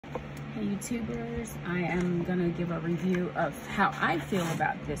YouTubers, I am gonna give a review of how I feel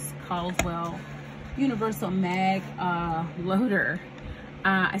about this Caldwell Universal Mag loader.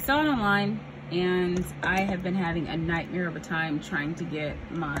 I saw it online and I have been having a nightmare of a time trying to get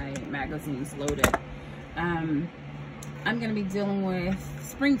my magazines loaded. I'm gonna be dealing with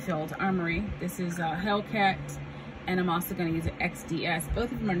Springfield Armory. This is a Hellcat, and I'm also gonna use an XDS.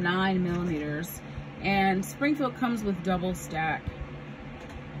 Both of them are 9mm, and Springfield comes with double stack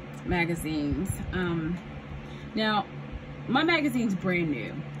magazines. Now my magazine's brand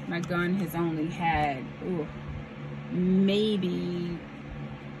new. My gun has only had maybe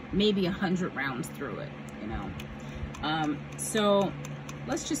 100 rounds through it, you know. So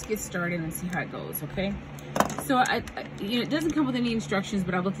let's just get started and see how it goes, okay? So it doesn't come with any instructions,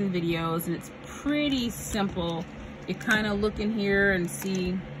 but I've looked at the videos and it's pretty simple. You kind of look in here and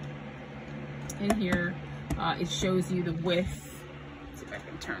see in here, it shows you the width. Let's see if I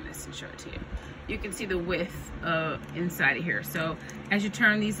can turn this and show it to you. You can see the width inside of here. So as you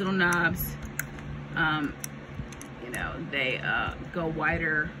turn these little knobs, you know, they go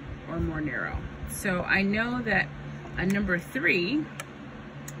wider or more narrow. So I know that a number 3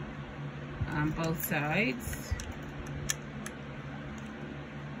 on both sides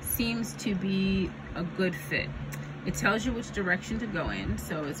seems to be a good fit. It tells you which direction to go in,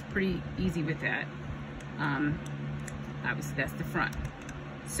 so it's pretty easy with that. Obviously that's the front.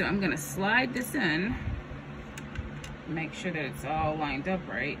 So I'm gonna slide this in, make sure that it's all lined up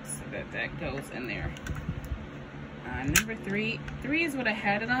right, so that that goes in there. Number 3 is what I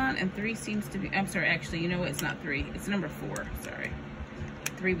had it on, and 3 seems to be, I'm sorry, actually, you know what, it's not 3, it's number 4, sorry.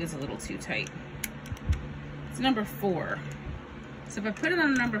 3 was a little too tight. It's number 4. So if I put it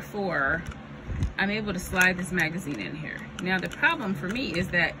on number 4, I'm able to slide this magazine in here. Now the problem for me is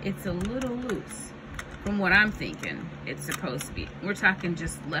that it's a little loose from what I'm thinking it's supposed to be. We're talking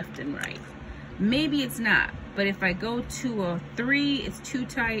just left and right. Maybe it's not, but if I go to a 3, it's too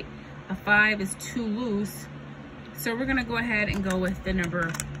tight, a 5 is too loose. So we're gonna go ahead and go with the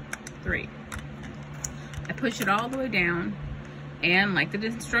number 3. I push it all the way down, and like the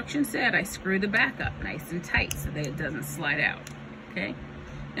instruction said, I screw the back up nice and tight so that it doesn't slide out, okay?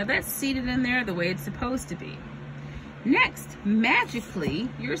 Now that's seated in there the way it's supposed to be. Next, magically,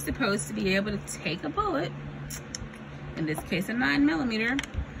 you're supposed to be able to take a bullet, in this case a 9mm,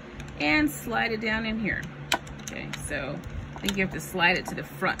 and slide it down in here. Okay, so I think you have to slide it to the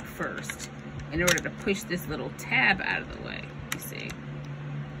front first in order to push this little tab out of the way, you see.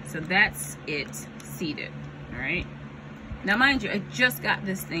 So that's it seated, all right? Now mind you, I just got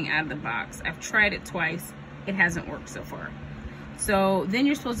this thing out of the box. I've tried it twice, it hasn't worked so far. So then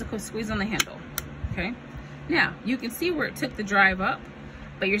you're supposed to go squeeze on the handle, okay? Now, you can see where it took the drive up,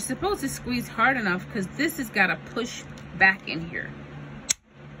 but you're supposed to squeeze hard enough because this has got to push back in here.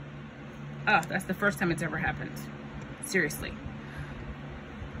 Oh, that's the first time it's ever happened. Seriously.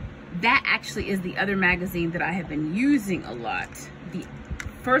 That actually is the other magazine that I have been using a lot. The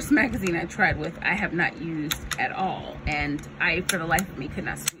first magazine I tried with, I have not used at all. And I, for the life of me, could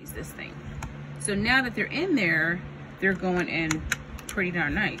not squeeze this thing. So now that they're in there, they're going in pretty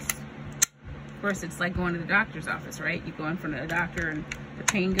darn nice. Of course, it's like going to the doctor's office, right? You go in front of the doctor and the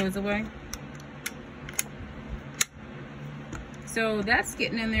pain goes away. So that's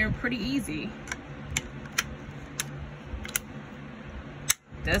getting in there pretty easy.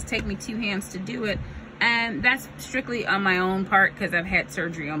 It does take me 2 hands to do it, and that's strictly on my own part because I've had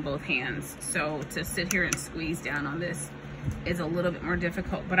surgery on both hands. So to sit here and squeeze down on this is a little bit more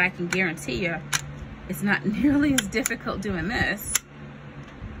difficult, but I can guarantee you it's not nearly as difficult doing this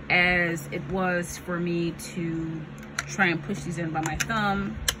as it was for me to try and push these in by my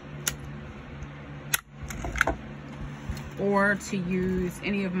thumb, or to use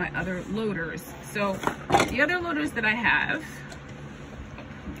any of my other loaders. So the other loaders that I have, let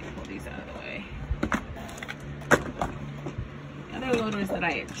me pull these out of the way. The other loaders that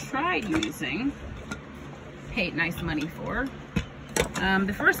I had tried using, paid nice money for.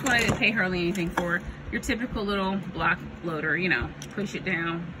 The first one I didn't pay hardly anything for. Your typical little block loader, you know, push it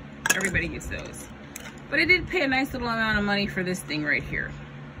down. Everybody gets those. But I did pay a nice little amount of money for this thing right here.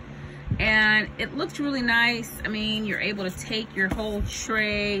 And it looked really nice. I mean, you're able to take your whole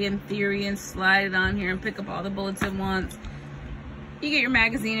tray in theory and slide it on here and pick up all the bullets at once. You get your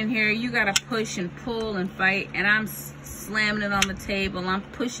magazine in here, you gotta push and pull and fight, and I'm slamming it on the table. I'm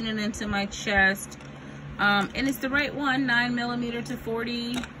pushing it into my chest. And it's the right one, 9mm to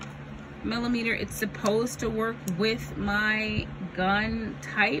 40mm. It's supposed to work with my gun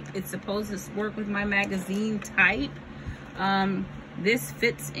type. It's supposed to work with my magazine type. This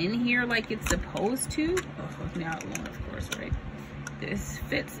fits in here like it's supposed to. Oh, now it won't, of course, right? this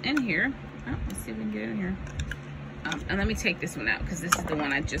fits in here. Oh, let's see if we can get it in here. And let me take this one out because this is the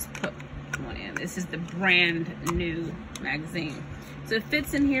one I just put one in. This is the brand new magazine. So it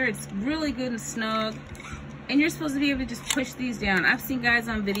fits in here. It's really good and snug. And you're supposed to be able to just push these down. I've seen guys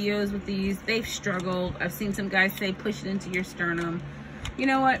on videos with these. They've struggled. I've seen some guys say push it into your sternum. You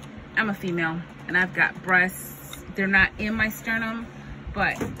know what? I'm a female and I've got breasts. They're not in my sternum,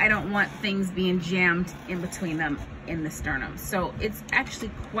 but I don't want things being jammed in between them in the sternum. So it's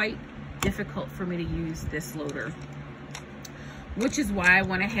actually quite difficult for me to use this loader, which is why I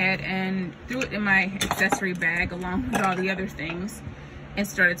went ahead and threw it in my accessory bag along with all the other things and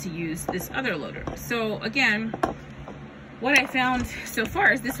started to use this other loader. So again, what I found so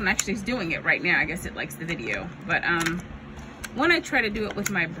far is this one actually is doing it right now. I guess it likes the video, but when I try to do it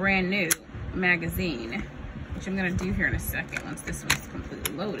with my brand new magazine, which I'm gonna do here in a second once this one's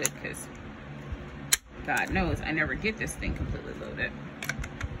completely loaded, because God knows I never get this thing completely loaded.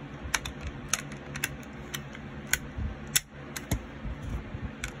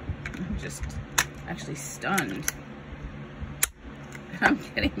 I'm just actually stunned. I'm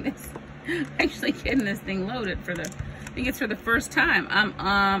actually getting this thing loaded for the, I think it's for the first time. I'm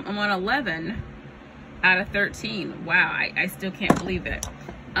on 11 out of 13. Wow, I still can't believe it.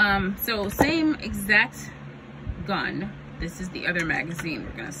 So same exact gun. This is the other magazine.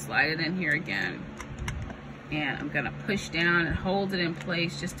 We're gonna slide it in here again. And I'm gonna push down and hold it in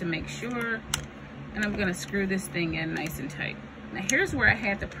place just to make sure. And I'm gonna screw this thing in nice and tight. Now here's where I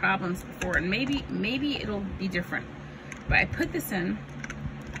had the problems before, and maybe it'll be different. But I put this in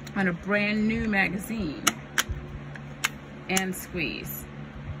on a brand new magazine and squeeze.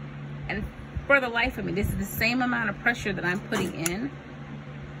 And for the life of me, this is the same amount of pressure that I'm putting in.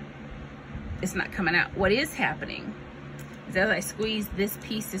 It's not coming out. What is happening is as I squeeze, this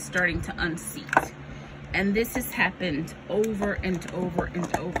piece is starting to unseat. And this has happened over and over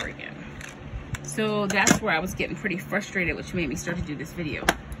and over again. So that's where I was getting pretty frustrated, which made me start to do this video.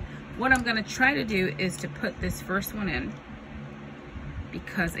 What I'm gonna try to do is to put this first one in,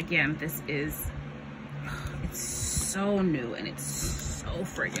 because again, this is, it's so new and it's so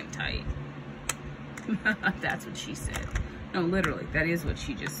friggin' tight. That's what she said. No, literally, that is what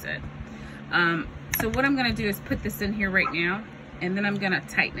she just said. So what I'm gonna do is put this in here right now, and then I'm gonna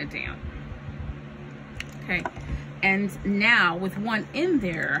tighten it down. Okay, and now with one in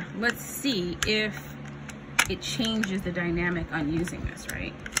there, let's see if it changes the dynamic on using this,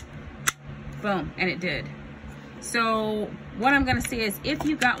 right? Boom, and it did. So what I'm gonna say is, if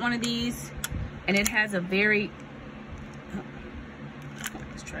you got one of these and it has a very,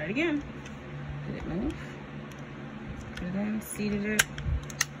 let's try it again. Did it move? Put it in, seated it.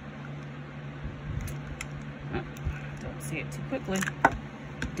 Oh, don't see it too quickly.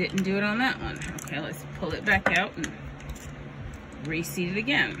 Didn't do it on that one. Okay, let's pull it back out and reseat it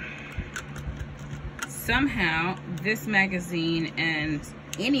again. Somehow this magazine and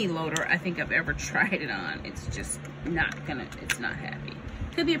any loader I think I've ever tried it on, it's just not gonna, it's not happy.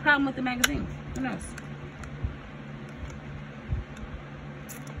 Could be a problem with the magazine, who knows?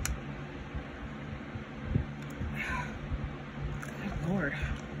 Good Lord,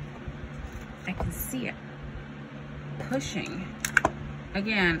 I can see it pushing.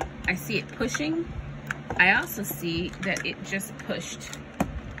 Again, I see it pushing. I also see that it just pushed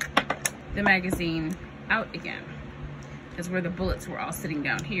the magazine out again, because where the bullets were all sitting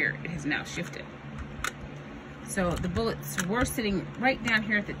down here, it has now shifted. So the bullets were sitting right down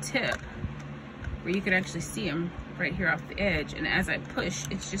here at the tip, where you could actually see them right here off the edge, and as I push,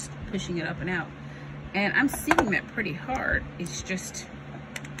 it's just pushing it up and out. And I'm seeing that pretty hard. It's just,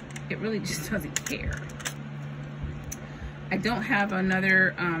 it really just doesn't care. I don't have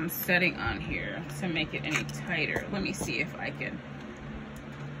another setting on here to make it any tighter. Let me see if I can,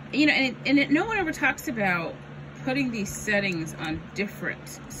 you know, no one ever talks about putting these settings on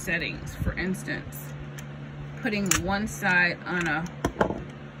different settings. For instance, putting one side on a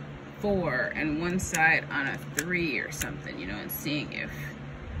 4 and one side on a 3 or something, you know, and seeing if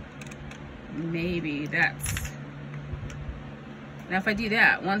maybe that's, now if I do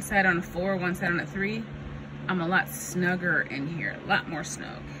that, one side on a 4, one side on a 3, I'm a lot snugger in here, a lot more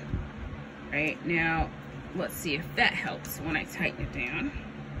snug. Right now, let's see if that helps when I tighten it down.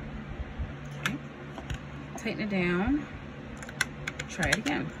 Okay, tighten it down, try it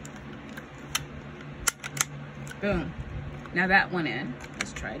again. Boom, now that went in,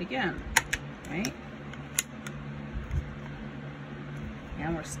 let's try it again, right?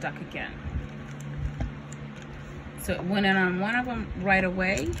 Now we're stuck again. So it went in on one of them right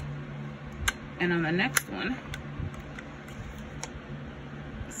away, and on the next one,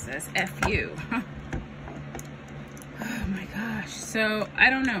 it says F you. Oh my God. gosh, so I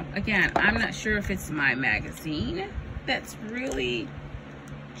don't know. Again, I'm not sure if it's my magazine that's really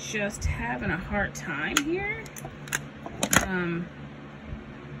just having a hard time here.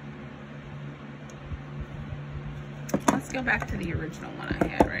 Let's go back to the original one I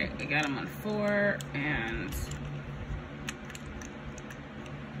had, right? We got them on 4 and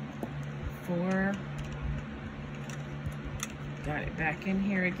 4. Got it back in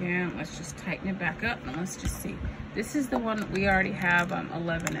here again. Let's just tighten it back up and let's just see. This is the one that we already have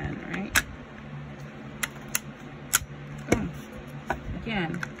 11 in, right? Boom.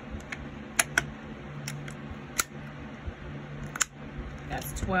 Again.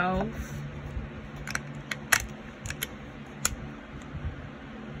 That's 12.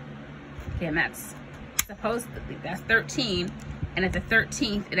 Okay, and that's supposedly, that's 13. And at the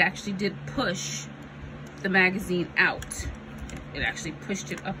 13th, it actually did push the magazine out. It actually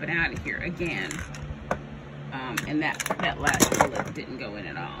pushed it up and out of here again. And that last bullet didn't go in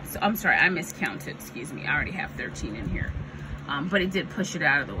at all. So I'm sorry, I miscounted, excuse me. I already have 13 in here. But it did push it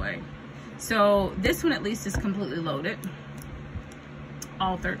out of the way. So this one at least is completely loaded.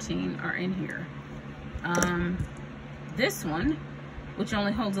 All 13 are in here. This one, which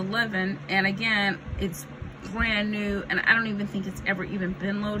only holds 11, and again, it's brand new, and I don't even think it's ever even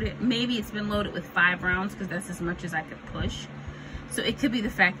been loaded. Maybe it's been loaded with 5 rounds because that's as much as I could push. So it could be the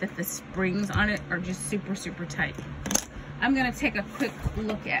fact that the springs on it are just super, super tight. I'm gonna take a quick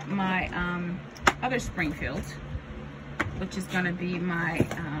look at my other Springfield, which is gonna be my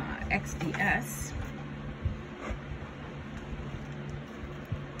XDS.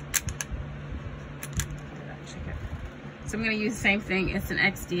 So I'm gonna use the same thing. It's an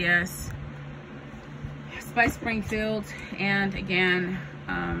XDS by Springfield, and again,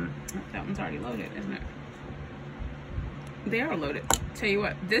 that one's already loaded, isn't it? They are loaded. Tell you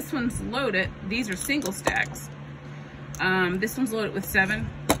what, this one's loaded. These are single stacks. This one's loaded with 7.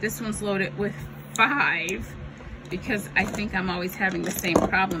 This one's loaded with 5 because I think I'm always having the same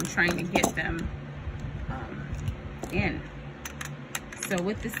problem trying to get them in. So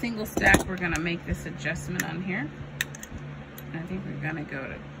with the single stack, we're gonna make this adjustment on here. I think we're gonna go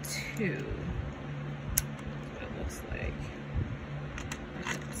to 2. That's what it looks like.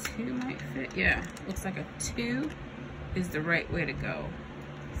 A 2 might fit. Yeah, looks like a 2 is the right way to go.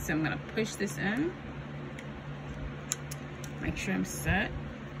 So I'm gonna push this in, make sure I'm set,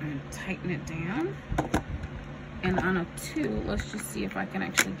 and tighten it down. And on a 2, let's just see if I can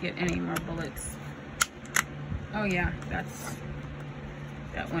actually get any more bullets. Oh yeah, that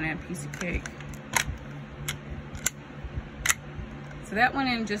went in, piece of cake. So that went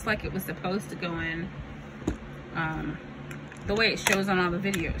in just like it was supposed to go in, the way it shows on all the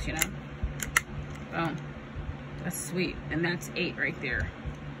videos, you know. Boom. That's sweet. And that's 8 right there.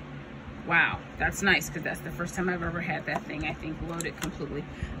 Wow, that's nice because that's the first time I've ever had that thing, I think, loaded completely.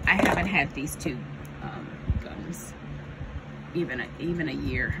 I haven't had these 2 guns even a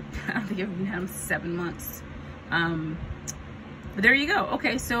year. I don't think I've even had them 7 months. But there you go.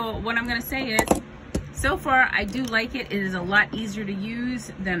 Okay, so what I'm gonna say is, so far I do like it. It is a lot easier to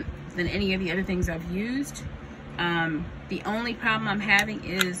use than any of the other things I've used. The only problem I'm having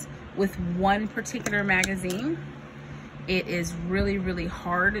is with one particular magazine. It is really, really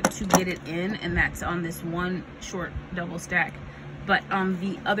hard to get it in, and that's on this one short double stack. But on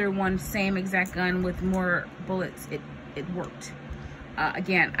the other one, same exact gun with more bullets, it worked.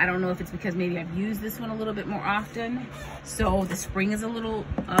 Again, I don't know if it's because maybe I've used this one a little bit more often, so the spring is a little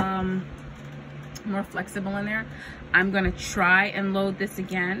more flexible in there. I'm gonna try and load this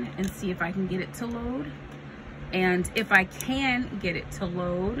again and see if I can get it to load. And if I can get it to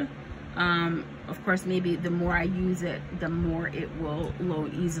load, of course, maybe the more I use it, the more it will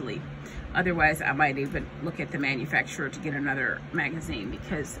load easily. Otherwise, I might even look at the manufacturer to get another magazine,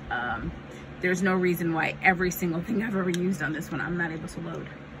 because there's no reason why every single thing I've ever used on this one I'm not able to load.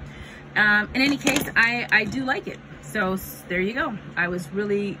 In any case, I do like it. So there you go. I was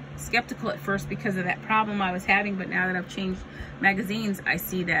really skeptical at first because of that problem I was having, but now that I've changed magazines, I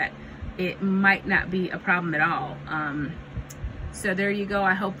see that it might not be a problem at all. So there you go.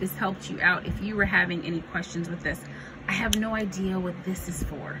 I hope this helped you out. If you were having any questions with this, I have no idea what this is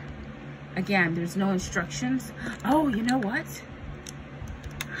for. Again, there's no instructions. Oh, you know what?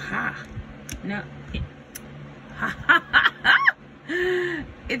 Ha. No.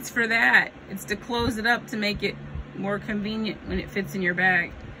 It's for that. It's to close it up to make it more convenient when it fits in your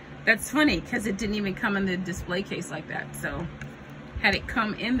bag. That's funny because it didn't even come in the display case like that. So had it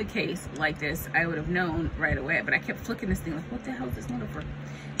come in the case like this, I would have known right away. But I kept flicking this thing like, what the hell is this motor for?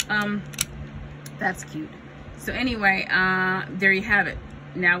 That's cute. So anyway, there you have it.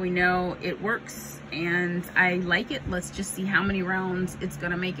 now we know it works and I like it. Let's just see how many rounds it's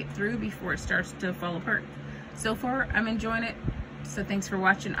gonna make it through before it starts to fall apart. So far, I'm enjoying it. So thanks for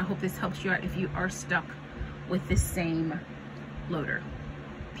watching. I hope this helps you out if you are stuck with this same loader.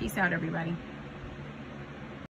 Peace out, everybody.